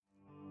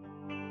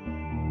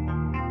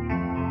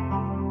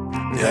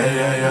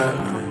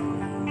yeah.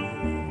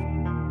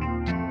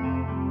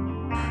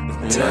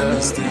 Tell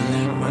me still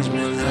ain't much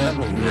been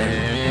happening.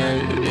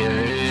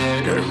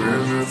 Gotta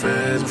real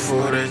fast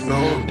before they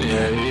go.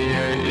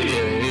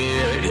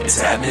 The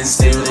time and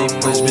still ain't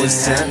much been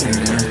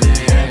happening.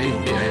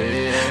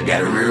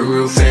 Gotta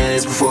real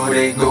fast before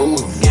they go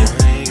again.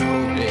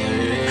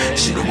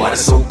 Shit, the water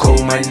so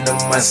cold, might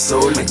numb my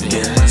soul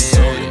again.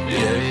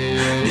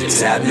 The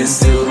time and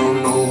still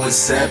don't know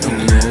what's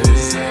happening.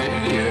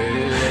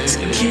 Just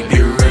keep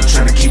it real,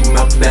 tryna keep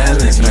my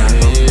balance now.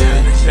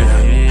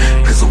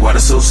 Cause the water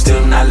so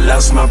still and I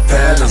lost my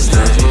balance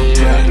now.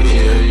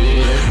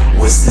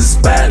 What's the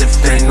spot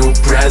if ain't no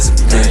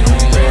president?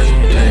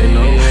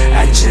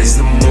 I chase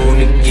the moon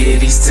to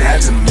get these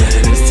tabs in me.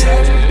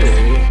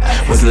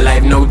 Was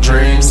life no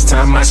dreams?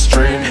 Time I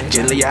stream.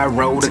 Gently I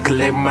roll to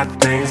collect my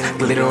things.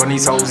 Glitter on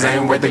these hoes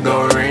ain't worth the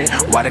going.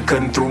 Water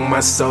cutting through my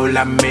soul,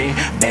 I mean.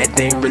 Bad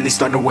thing really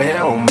starting to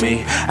wear on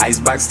me.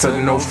 Icebox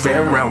telling no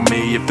fair around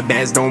me. If the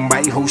bads don't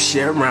bite, who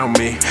share around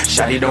me?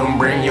 Shawty don't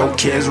bring your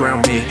kids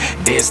around me.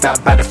 Dead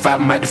stop by the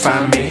five might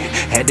define me.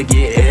 Had to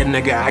get air,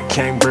 nigga, I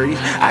can't breathe.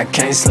 I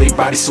can't sleep,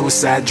 all these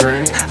suicide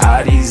dreams.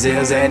 All these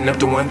L's adding up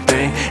to one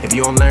thing. If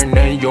you don't learn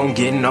nothing, you don't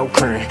get no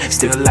cream.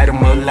 Still light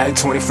 'em up like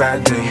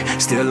 25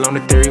 days. Still on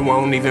the theory,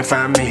 won't even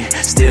find me.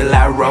 Still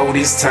I roll,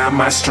 this time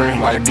I stream.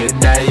 What a good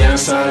day, young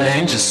soul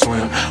angel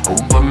swim.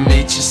 Hope I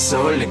meet your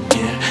soul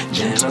again.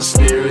 Gentle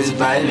spirits,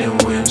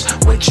 violent whims.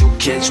 What you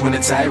catch when the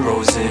tide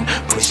rolls in.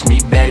 Push me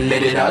back,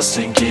 let it all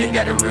sink in.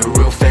 Gotta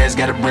real fast,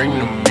 gotta bring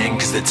them in.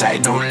 Cause the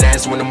tide don't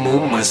last when the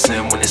moon must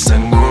in. When the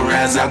sun gon'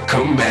 rise, I'll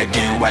come back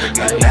in. Why the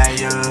good die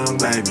young,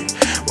 baby?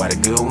 Why the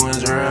good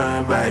ones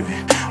run, baby?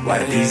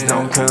 Why these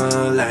don't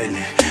come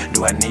lightly?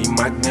 Do I need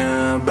my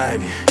gun,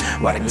 baby?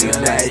 Why the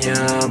good die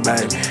young,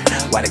 baby?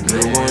 Why the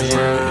good ones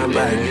run,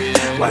 baby?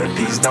 Why the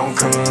peace don't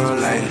come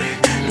lightly?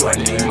 Do I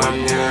need my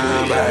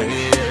gun,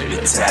 baby? The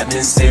time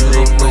and still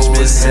ain't much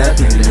what's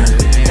happening.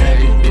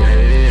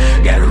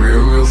 Gotta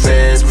real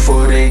fast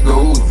before they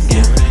go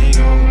again.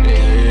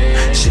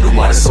 Shit, the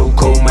water so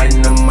cold, might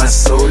numb my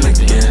soul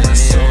again.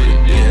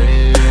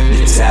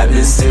 The time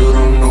and still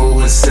don't know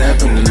what's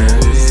happening.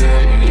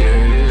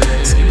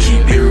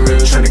 Keep it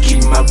real, tryna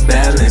keep my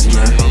balance,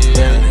 man.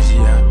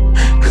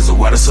 Cause the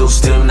water so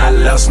still and I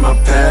lost my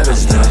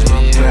patterns now.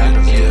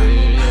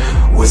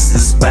 What's the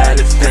spot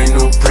if ain't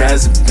no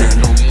president?